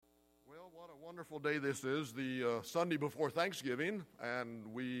Wonderful day this is, the Sunday before Thanksgiving, and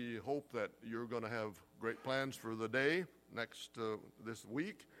we hope that you're going to have great plans for the day this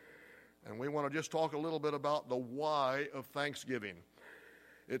week. And we want to just talk a little bit about the why of Thanksgiving.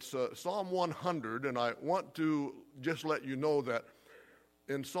 It's Psalm 100, and I want to just let you know that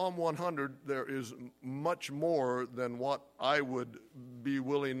in Psalm 100 there is much more than what I would be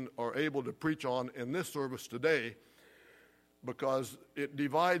willing or able to preach on in this service today, because it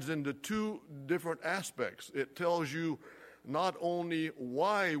divides into two different aspects. It tells you not only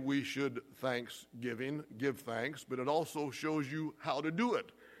why we should give thanks, but it also shows you how to do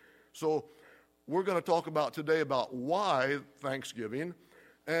it. So we're going to talk about today about why Thanksgiving,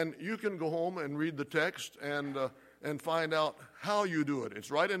 and you can go home and read the text and find out how you do it.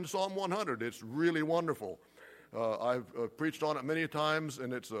 It's right in Psalm 100. It's really wonderful. I've preached on it many times,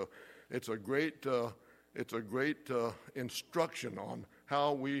 and it's a great instruction on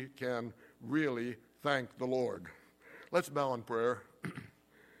how we can really thank the Lord. Let's bow in prayer.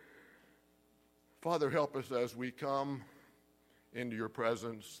 Father, help us as we come into your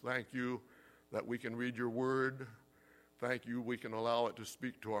presence. Thank you that we can read your word. Thank you we can allow it to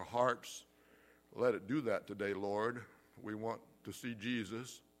speak to our hearts. Let it do that today, Lord. We want to see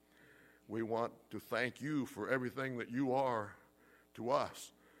Jesus. We want to thank you for everything that you are to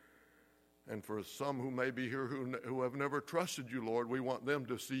us. And for some who may be here who have never trusted you, Lord, we want them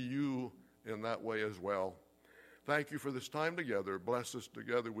to see you in that way as well. Thank you for this time together. Bless us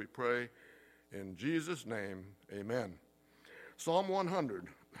together, we pray. In Jesus' name, amen. Psalm 100,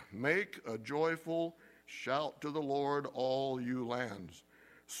 make a joyful shout to the Lord, all you lands.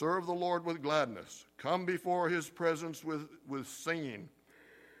 Serve the Lord with gladness. Come before his presence with singing.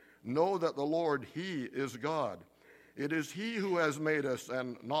 Know that the Lord, he is God. It is he who has made us,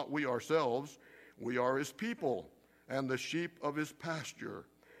 and not we ourselves. We are his people, and the sheep of his pasture.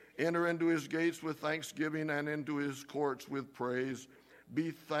 Enter into his gates with thanksgiving, and into his courts with praise.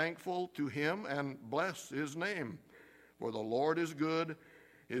 Be thankful to him, and bless his name. For the Lord is good,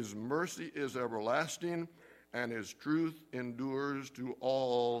 his mercy is everlasting, and his truth endures to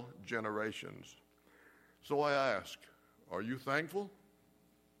all generations. So I ask, are you thankful?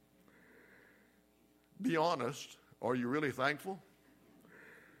 Be honest. Are you really thankful?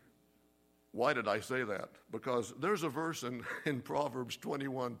 Why did I say that? Because there's a verse in Proverbs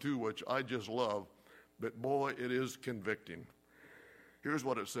 21:2, which I just love, but boy, it is convicting. Here's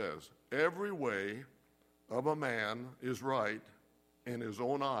what it says. Every way of a man is right in his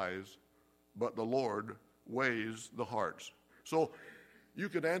own eyes, but the Lord weighs the hearts. So you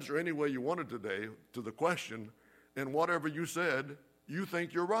could answer any way you wanted today to the question, and whatever you said, you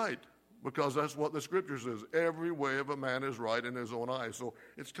think you're right. Because that's what the scripture says. Every way of a man is right in his own eyes. So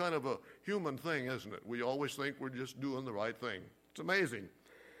it's kind of a human thing, isn't it? We always think we're just doing the right thing. It's amazing.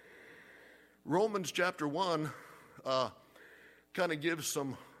 Romans chapter 1 kind of gives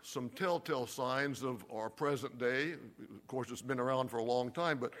some telltale signs of our present day. Of course, it's been around for a long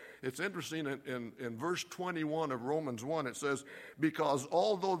time, but it's interesting. In verse 21 of Romans 1, it says, because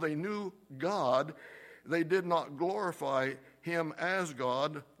although they knew God, they did not glorify him as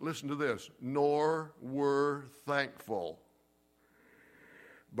God, listen to this, nor were thankful,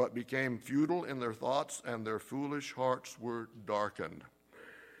 but became futile in their thoughts, and their foolish hearts were darkened.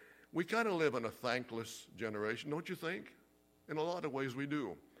 We kind of live in a thankless generation, don't you think? In a lot of ways we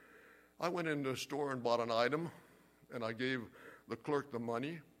do. I went into a store and bought an item, and I gave the clerk the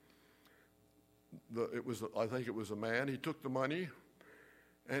money. I think it was a man. He took the money,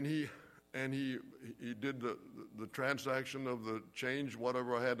 and he did the transaction of the change,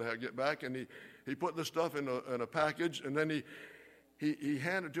 whatever I had to get back, and he put the stuff in a package, and then he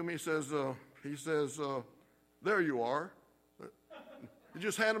handed it to me. He says, there you are. He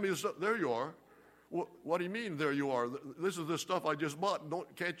just handed me the stuff. There you are. What do you mean, there you are? This is the stuff I just bought.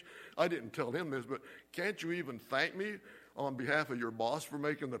 I didn't tell him this, but can't you even thank me on behalf of your boss for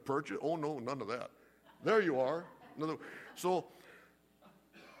making the purchase? Oh, no, none of that. There you are. So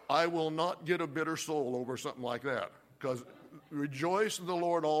I will not get a bitter soul over something like that, because rejoice in the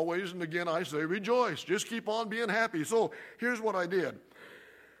Lord always, and again I say rejoice. Just keep on being happy. So here's what I did.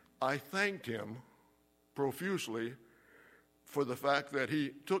 I thanked him profusely for the fact that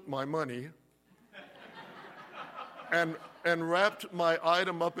he took my money and wrapped my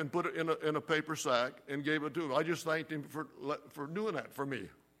item up and put it in a paper sack and gave it to him. I just thanked him for doing that for me.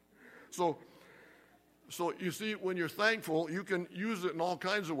 So you see, when you're thankful, you can use it in all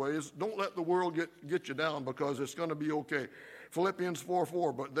kinds of ways. Don't let the world get you down, because it's going to be okay. Philippians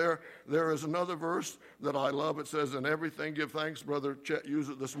 4:4, but there is another verse that I love. It says, in everything give thanks. Brother Chet used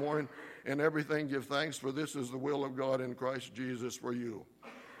it this morning. In everything give thanks, for this is the will of God in Christ Jesus for you.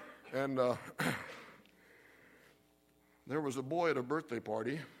 And there was a boy at a birthday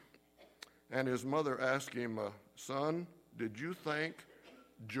party, and his mother asked him, son, did you thank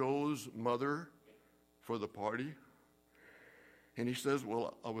Joe's mother for the party? And he says,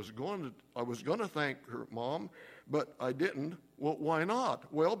 well, I was going to thank her mom, but I didn't. Well, why not?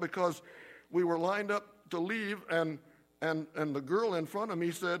 Well, because we were lined up to leave, and the girl in front of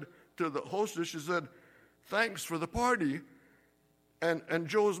me said to the hostess, she said, thanks for the party. And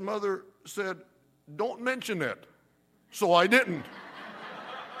Joe's mother said, don't mention it. So I didn't.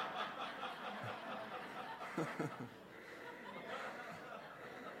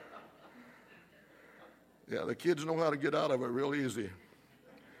 Yeah, the kids know how to get out of it real easy.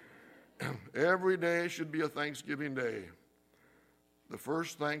 Every day should be a Thanksgiving day. The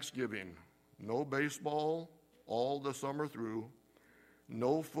first Thanksgiving, no baseball all the summer through,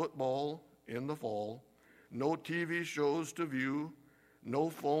 no football in the fall, no TV shows to view, no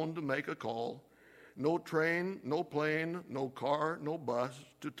phone to make a call, no train, no plane, no car, no bus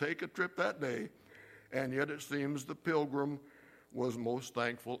to take a trip that day, and yet it seems the pilgrim was most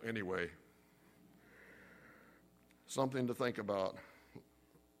thankful anyway. Something to think about.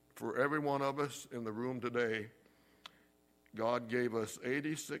 For every one of us in the room today, God gave us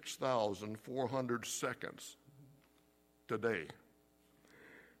 86,400 seconds today.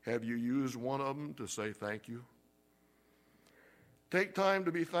 Have you used one of them to say thank you? Take time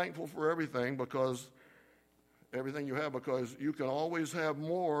to be thankful for everything you have, because you can always have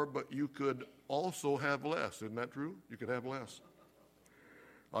more, but you could also have less. Isn't that true? You could have less.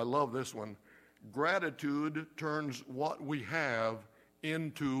 I love this one. Gratitude turns what we have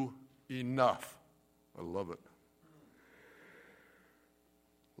into enough. I love it.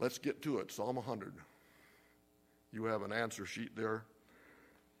 Let's get to it. Psalm 100. You have an answer sheet there.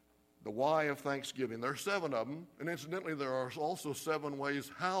 The why of thanksgiving. There are 7 of them, and incidentally, there are also 7 ways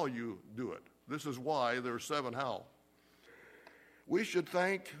how you do it. This is why there are 7 how. We should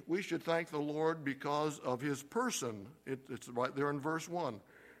thank the Lord because of his person. It's right there in verse 1.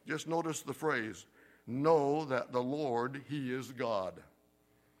 Just notice the phrase, know that the Lord, he is God.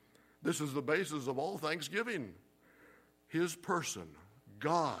 This is the basis of all thanksgiving. His person,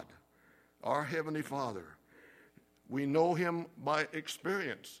 God, our Heavenly Father. We know him by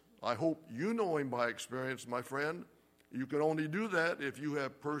experience. I hope you know him by experience, my friend. You can only do that if you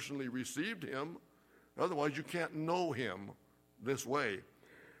have personally received him. Otherwise, you can't know him this way.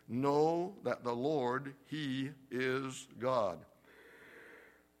 Know that the Lord, he is God.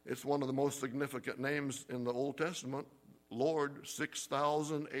 It's one of the most significant names in the Old Testament. Lord,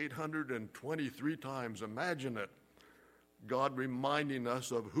 6,823 times. Imagine it. God reminding us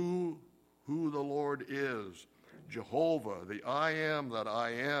of who the Lord is. Jehovah, the I am that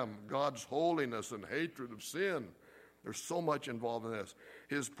I am, God's holiness and hatred of sin. There's so much involved in this.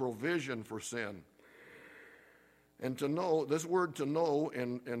 His provision for sin. And to know, this word to know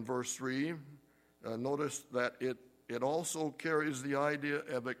in verse 3, notice that it also carries the idea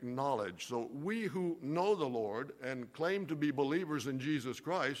of acknowledge. So we who know the Lord and claim to be believers in Jesus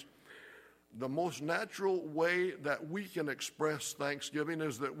Christ, the most natural way that we can express thanksgiving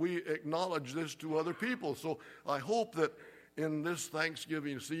is that we acknowledge this to other people. So I hope that in this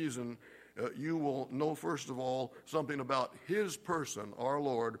Thanksgiving season, you will know, first of all, something about his person, our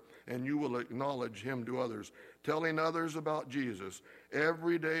Lord, and you will acknowledge him to others. Telling others about Jesus.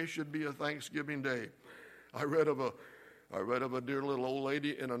 Every day should be a Thanksgiving day. I read of a dear little old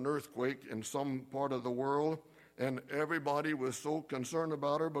lady in an earthquake in some part of the world, and everybody was so concerned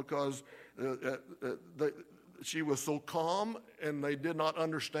about her because she was so calm, and they did not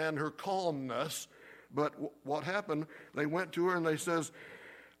understand her calmness. But what happened, they went to her and they says,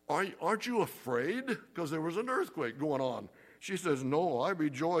 aren't you afraid? Because there was an earthquake going on. She says, no, I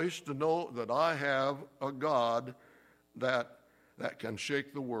rejoice to know that I have a God that can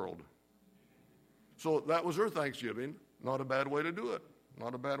shake the world. So that was her Thanksgiving. Not a bad way to do it.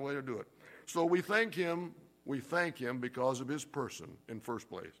 Not a bad way to do it. So we thank him because of his person in first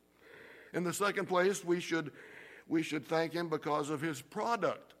place. In the second place, we should thank him because of his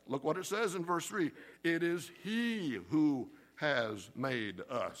product. Look what it says in verse 3. It is he who has made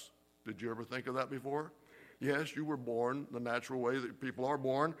us. Did you ever think of that before? Yes, you were born the natural way that people are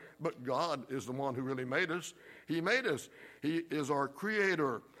born, but God is the one who really made us. He made us. He is our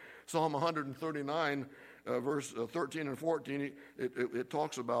creator. Psalm 139, verse 13 and 14,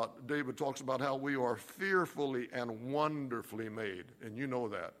 David talks about how we are fearfully and wonderfully made, and you know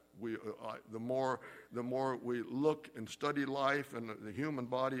that. The more we look and study life and the human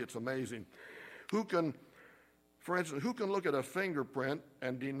body, it's amazing. For instance, who can look at a fingerprint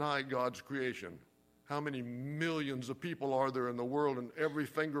and deny God's creation? How many millions of people are there in the world, and every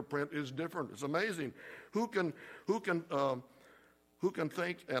fingerprint is different? It's amazing. Who can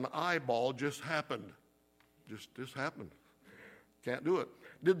think an eyeball just happened? Just happened. Can't do it.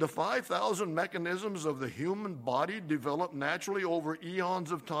 Did the 5,000 mechanisms of the human body develop naturally over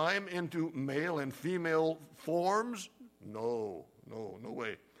eons of time into male and female forms? No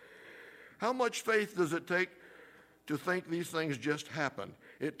way. How much faith does it take to think these things just happen?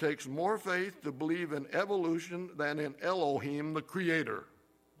 It takes more faith to believe in evolution than in Elohim, the Creator.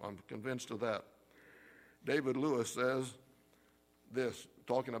 I'm convinced of that. David Lewis says this,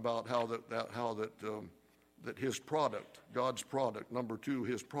 talking about how that his product, God's product, number 2,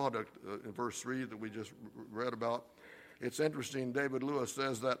 his product, in verse 3 that we just read about. It's interesting, David Lewis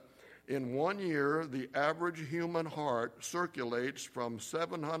says that in 1 year, the average human heart circulates from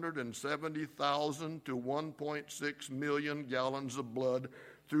 770,000 to 1.6 million gallons of blood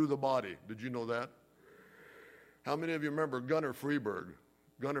through the body. Did you know that? How many of you remember Gunnar Freeberg?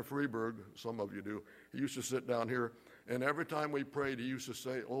 Gunnar Freeberg, some of you do. He used to sit down here, and every time we prayed, he used to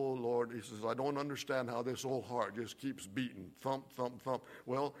say, "Oh, Lord," he says, "I don't understand how this old heart just keeps beating, thump, thump, thump."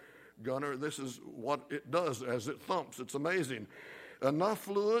 Well, Gunnar, this is what it does as it thumps. It's amazing. Enough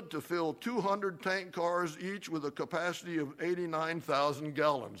fluid to fill 200 tank cars each with a capacity of 89,000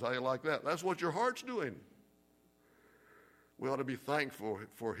 gallons. How do you like that? That's what your heart's doing. We ought to be thankful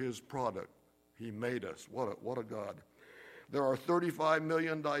for his product. He made us. What a God. There are 35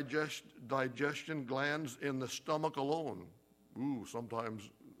 million digestion glands in the stomach alone. Ooh, sometimes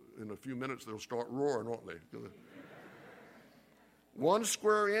in a few minutes they'll start roaring, won't they? 1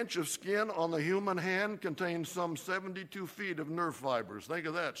 square inch of skin on the human hand contains some 72 feet of nerve fibers. Think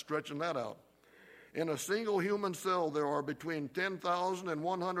of that, stretching that out. In a single human cell, there are between 10,000 and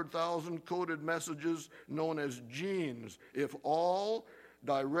 100,000 coded messages known as genes. If all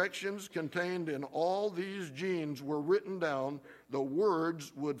directions contained in all these genes were written down, the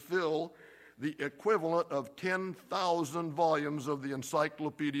words would fill the equivalent of 10,000 volumes of the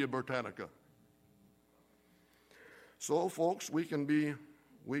Encyclopedia Britannica. So, folks, we can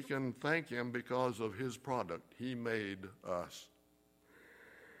thank him because of his product. He made us.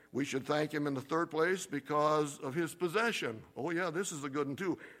 We should thank him in the third place because of his possession. Oh, yeah, this is a good one,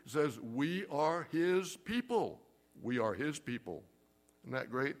 too. It says, we are his people. We are his people. Isn't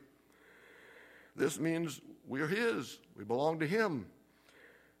that great? This means we're his. We belong to him.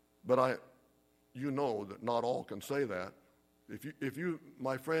 But you know that not all can say that. If you,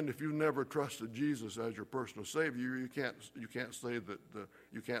 my friend, if you've never trusted Jesus as your personal Savior, you can't say that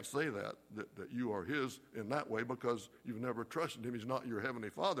you are his in that way because you've never trusted him. He's not your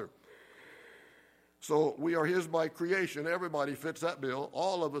heavenly Father. So we are his by creation. Everybody fits that bill.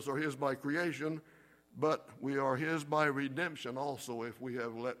 All of us are his by creation, but we are his by redemption also if we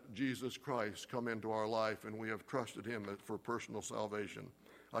have let Jesus Christ come into our life and we have trusted him for personal salvation.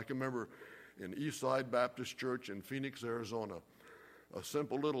 I can remember in Eastside Baptist Church in Phoenix, Arizona, a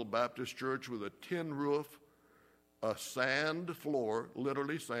simple little Baptist church with a tin roof, a sand floor,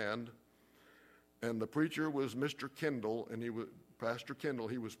 literally sand, and the preacher was Mr. Kendall, and Pastor Kendall.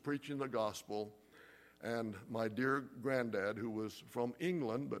 He was preaching the gospel, and my dear granddad, who was from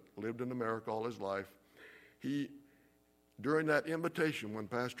England but lived in America all his life, during that invitation, when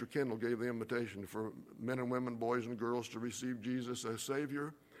Pastor Kendall gave the invitation for men and women, boys and girls to receive Jesus as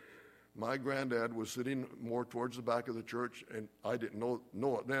Savior, my granddad was sitting more towards the back of the church, and I didn't know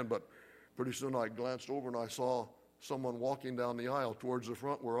it then, but pretty soon I glanced over and I saw someone walking down the aisle towards the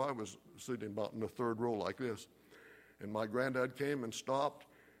front where I was sitting, about in the third row like this. And my granddad came and stopped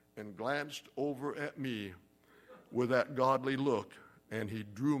and glanced over at me with that godly look, and he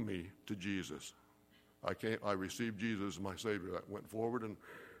drew me to Jesus. I received Jesus as my Savior. I went forward and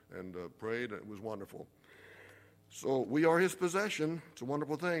prayed, and it was wonderful. So we are his possession. It's a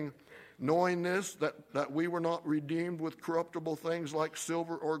wonderful thing. Knowing this, that we were not redeemed with corruptible things like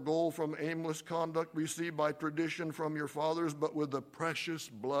silver or gold from aimless conduct received by tradition from your fathers, but with the precious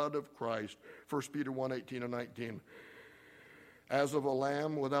blood of Christ. 1 Peter 1:18 and 19. As of a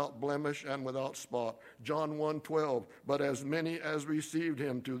lamb without blemish and without spot. John 1:12. But as many as received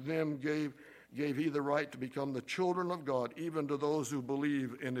him, to them gave he the right to become the children of God, even to those who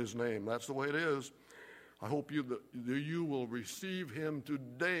believe in his name. That's the way it is. I hope you will receive him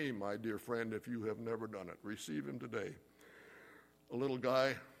today, my dear friend, if you have never done it. Receive him today. A little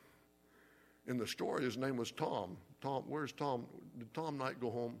guy in the story, his name was Tom. Tom, where's Tom? Did Tom Knight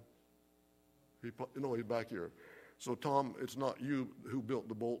go home? He's back here. So Tom, it's not you who built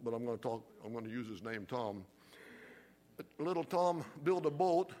the boat, but I'm going to use his name, Tom. Little Tom built a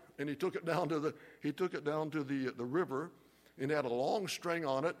boat, and he took it down to the river, and had a long string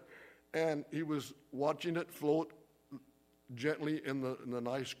on it. and he was watching it float gently in the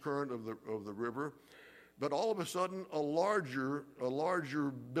nice current of the river. But all of a sudden, a larger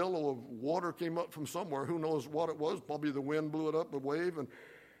billow of water came up from somewhere. Who knows what it was? Probably the wind blew it up, a wave,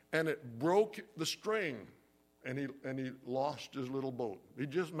 and it broke the string, and he lost his little boat. He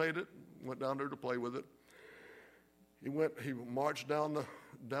just made it, went down there to play with it. He marched down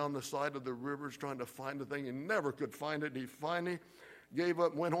the side of the rivers trying to find the thing. He never could find it. He finally gave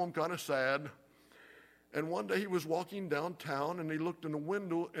up, went home kind of sad. And one day he was walking downtown, and he looked in the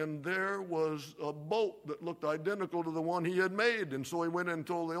window, and there was a boat that looked identical to the one he had made. And so he went in and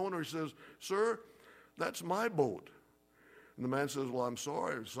told the owner, he says, "Sir, that's my boat." And the man says, "Well, I'm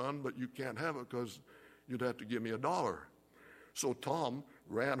sorry, son, but you can't have it because you'd have to give me $1. So Tom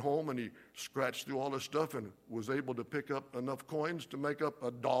ran home, and he scratched through all his stuff and was able to pick up enough coins to make up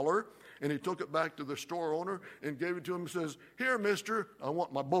 $1. And he took it back to the store owner and gave it to him and says, "Here, mister, I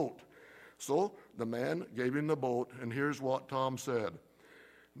want my boat." So the man gave him the boat, and here's what Tom said.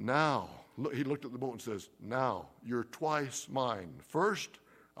 "Now," he looked at the boat and says, "Now you're twice mine. First,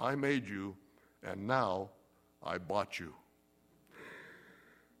 I made you, and now I bought you."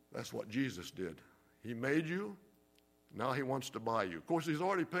 That's what Jesus did. He made you, now he wants to buy you. Of course, he's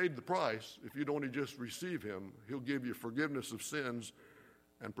already paid the price. If you'd only just receive him, he'll give you forgiveness of sins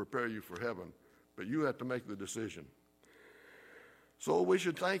and prepare you for heaven. But you have to make the decision. So we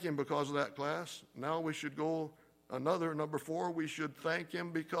should thank him because of that, class. Now we should go number 4, we should thank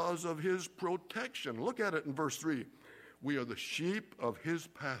him because of his protection. Look at it in verse 3. We are the sheep of his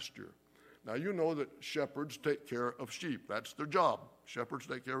pasture. Now you know that shepherds take care of sheep. That's their job. Shepherds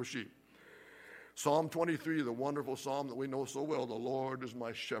take care of sheep. Psalm 23, the wonderful psalm that we know so well, "The Lord is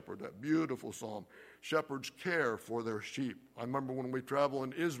my shepherd," that beautiful psalm. Shepherds care for their sheep. I remember when we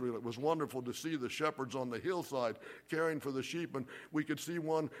traveled in Israel, it was wonderful to see the shepherds on the hillside caring for the sheep, and we could see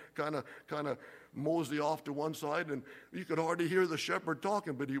one kind of mosey off to one side, and you could hardly hear the shepherd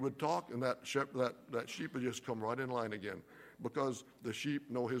talking, but he would talk, and that sheep would just come right in line again, because the sheep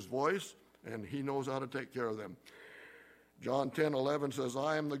know his voice, and he knows how to take care of them. John 10:11 says,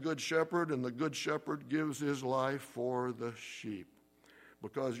 "I am the good shepherd, and the good shepherd gives his life for the sheep."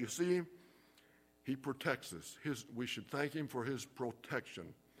 Because you see, he protects us. We should thank him for his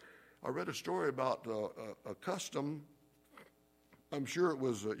protection. I read a story about a custom, I'm sure it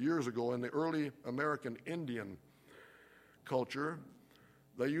was years ago, in the early American Indian culture.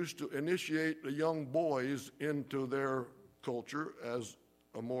 They used to initiate the young boys into their culture as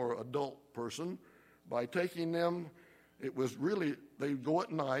a more adult person by taking them. It was really, they'd go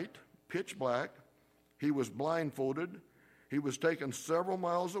at night, pitch black. He was blindfolded. He was taken several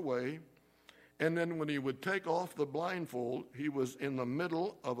miles away. And then when he would take off the blindfold, he was in the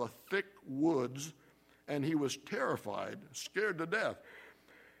middle of a thick woods, and he was terrified, scared to death.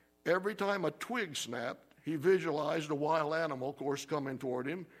 Every time a twig snapped, he visualized a wild animal, of course, coming toward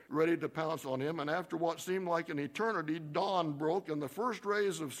him, ready to pounce on him. And after what seemed like an eternity, dawn broke, and the first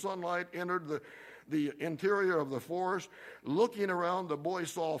rays of sunlight entered the interior of the forest. Looking around, the boy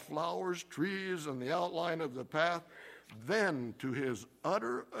saw flowers, trees, and the outline of the path. Then, to his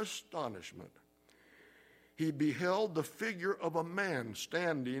utter astonishment, he beheld the figure of a man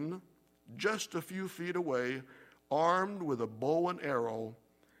standing just a few feet away, armed with a bow and arrow.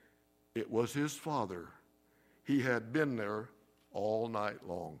 It was his father. He had been there all night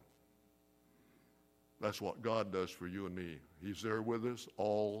long. That's what God does for you and me. He's there with us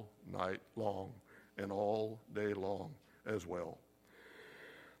all night long and all day long as well.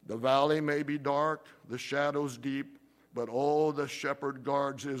 The valley may be dark, the shadows deep, but oh, the shepherd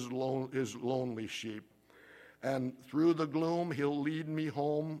guards his lonely sheep. And through the gloom he'll lead me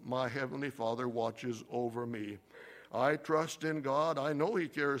home. My heavenly Father watches over me. I trust in God. I know he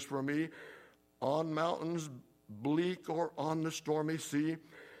cares for me. On mountains bleak or on the stormy sea,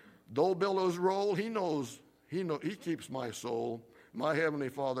 though billows roll, he knows, he keeps my soul. My heavenly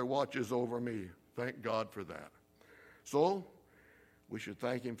Father watches over me. Thank God for that. So, we should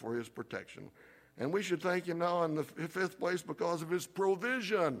thank him for his protection. And we should thank him now in the 5th place because of his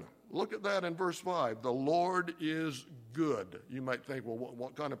provision. Look at that in verse 5. The Lord is good. You might think, well,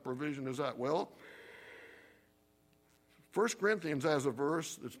 what kind of provision is that? Well, 1 Corinthians has a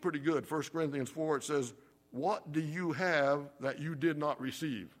verse that's pretty good. 1 Corinthians 4, it says, "What do you have that you did not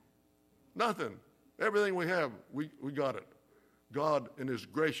receive?" Nothing. Everything we have, we got it. God, in his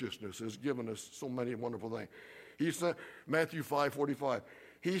graciousness, has given us so many wonderful things. He said, Matthew 5:45,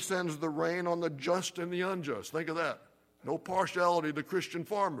 he sends the rain on the just and the unjust. Think of that. No partiality to Christian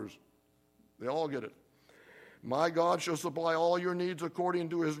farmers. They all get it. My God shall supply all your needs according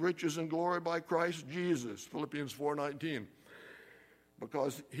to his riches and glory by Christ Jesus. Philippians 4:19.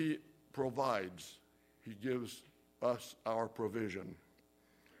 Because he provides. He gives us our provision.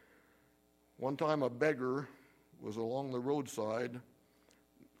 One time a beggar was along the roadside,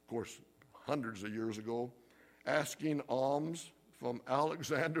 of course, hundreds of years ago, asking alms from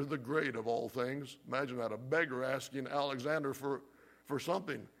Alexander the Great, of all things. Imagine that, a beggar asking Alexander for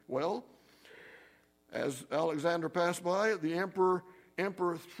something. Well, as Alexander passed by, the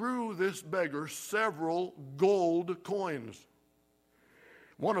emperor threw this beggar several gold coins.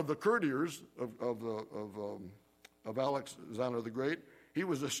 One of the courtiers of Alexander the Great, he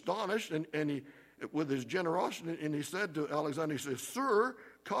was astonished, and he, with his generosity, and he said to Alexander, he says, "Sir,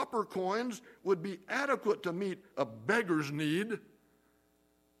 copper coins would be adequate to meet a beggar's need."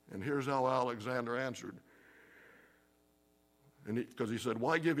 And here's how Alexander answered. Because he said,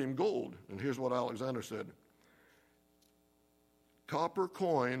 "Why give him gold?" And here's what Alexander said. "Copper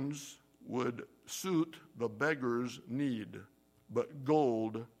coins would suit the beggar's need, but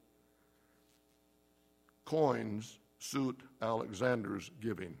gold coins suit Alexander's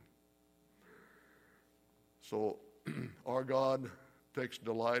giving." So our God takes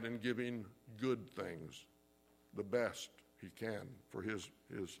delight in giving good things, the best he can for his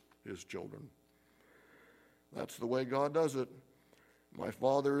children. That's the way God does it. "My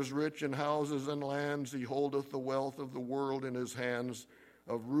Father is rich in houses and lands. He holdeth the wealth of the world in his hands.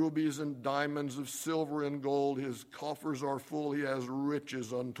 Of rubies and diamonds, of silver and gold, his coffers are full. He has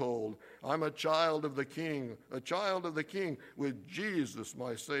riches untold. I'm a child of the King, with Jesus,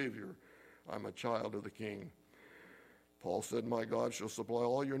 my Savior. I'm a child of the King." Paul said, "My God shall supply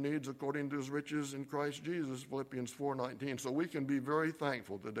all your needs according to his riches in Christ Jesus," Philippians 4:19. So we can be very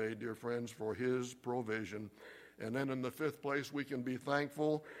thankful today, dear friends, for his provision. And then in the fifth place, we can be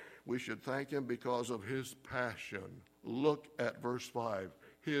thankful. We should thank him because of his passion. Look at verse 5.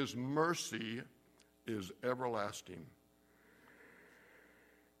 His mercy is everlasting.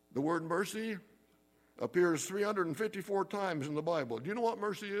 The word mercy appears 354 times in the Bible. Do you know what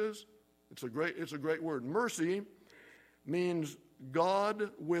mercy is? It's a great word. Mercy means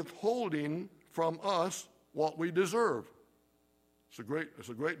God withholding from us what we deserve. It's a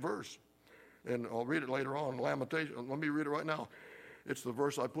great verse. And I'll read it later on, Lamentation. Let me read it right now. It's the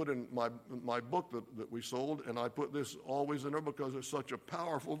verse I put in my book that we sold, and I put this always in there because it's such a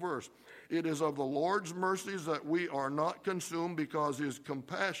powerful verse. "It is of the Lord's mercies that we are not consumed, because his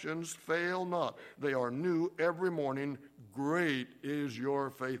compassions fail not. They are new every morning. Great is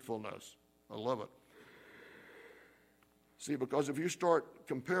your faithfulness." I love it. See, because if you start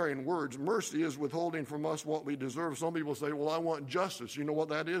comparing words, mercy is withholding from us what we deserve. Some people say, "Well, I want justice." You know what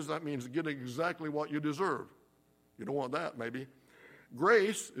that is? That means getting exactly what you deserve. You don't want that, maybe.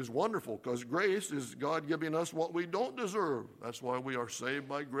 Grace is wonderful, because grace is God giving us what we don't deserve. That's why we are saved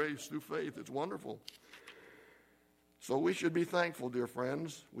by grace through faith. It's wonderful. So we should be thankful, dear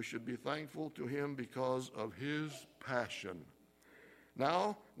friends. We should be thankful to him because of his passion.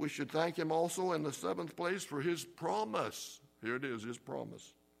 Now, we should thank him also in the seventh place for his promise. Here it is, his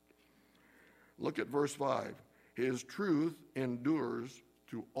promise. Look at verse 5. "His truth endures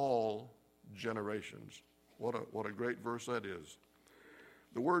to all generations." What a great verse that is.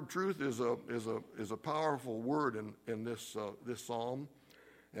 The word truth is a powerful word in this psalm,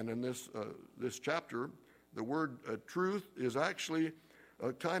 and in this chapter. The word truth is actually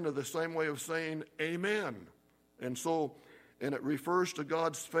kind of the same way of saying amen, and it refers to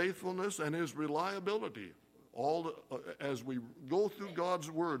God's faithfulness and his reliability. As we go through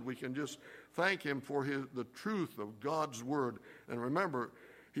God's word, we can just thank him for the truth of God's word. And remember,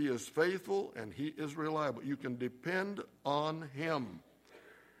 he is faithful and he is reliable. You can depend on him.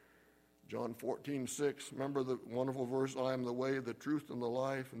 John 14:6, remember the wonderful verse, "I am the way, the truth, and the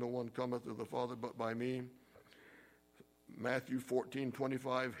life. No one cometh to the Father but by me." Matthew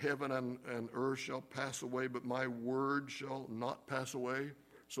 14:25, "Heaven and earth shall pass away, but my word shall not pass away."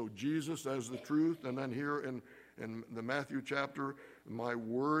 So Jesus as the truth, and then here in the Matthew chapter, "My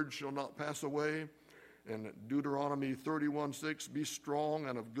word shall not pass away." And Deuteronomy 31:6, "Be strong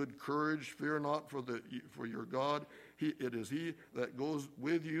and of good courage, fear not for your God. It is he that goes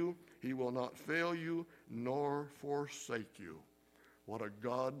with you. He will not fail you nor forsake you." What a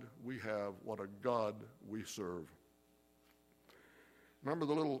God we have, what a God we serve. Remember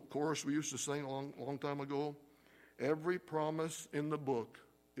the little chorus we used to sing a long time ago? "Every promise in the book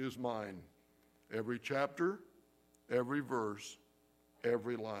is mine. Every chapter, every verse,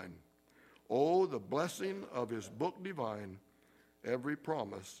 every line. Oh, the blessing of his book divine. Every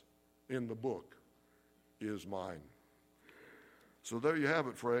promise in the book is mine." So there you have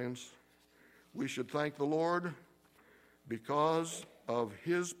it, friends. We should thank the Lord because of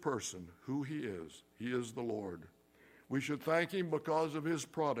his person, who he is. He is the Lord. We should thank him because of his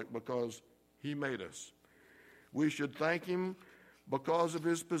product, because he made us. We should thank him because of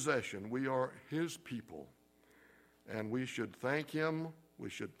his possession. We are his people. And we should thank him. We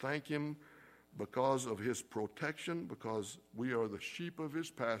should thank him because of his protection, because we are the sheep of his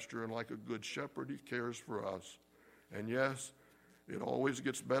pasture, and like a good shepherd, he cares for us. And yes, it always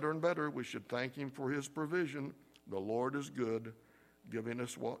gets better and better. We should thank him for his provision. The Lord is good, giving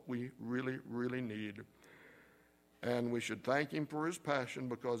us what we really, really need. And we should thank him for his passion,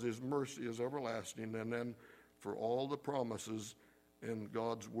 because his mercy is everlasting, and then for all the promises in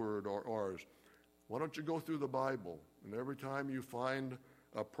God's word are ours. Why don't you go through the Bible, and every time you find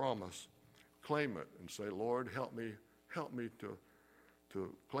a promise, claim it and say, Lord, help me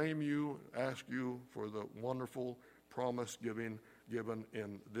to claim you, ask you for the wonderful promise given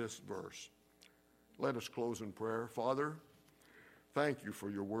in this verse. Let us close in prayer. Father, thank you for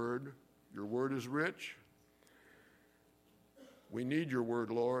your word. Your word is rich. We need your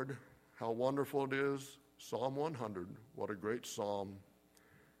word, Lord. How wonderful it is. Psalm 100, what a great psalm.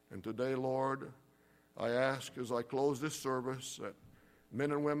 And today, Lord, I ask as I close this service that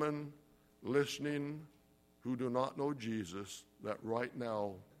men and women listening who do not know Jesus, that right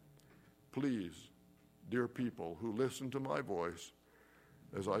now, please, dear people who listen to my voice,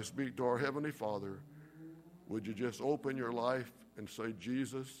 as I speak to our Heavenly Father, would you just open your life and say,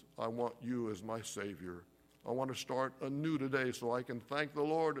 Jesus, I want you as my Savior. I want to start anew today so I can thank the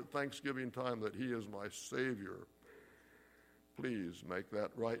Lord at Thanksgiving time that he is my Savior. Please make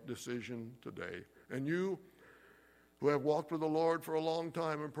that right decision today. And you who have walked with the Lord for a long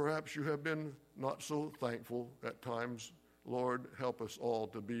time, and perhaps you have been not so thankful at times, Lord, help us all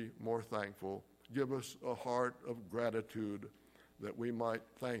to be more thankful. Give us a heart of gratitude that we might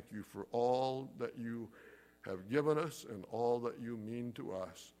thank you for all that you have given us and all that you mean to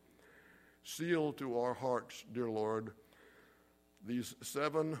us. Seal to our hearts, dear Lord, these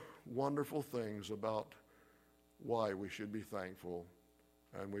 7 wonderful things about why we should be thankful.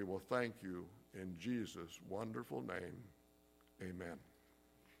 And we will thank you in Jesus' wonderful name. Amen.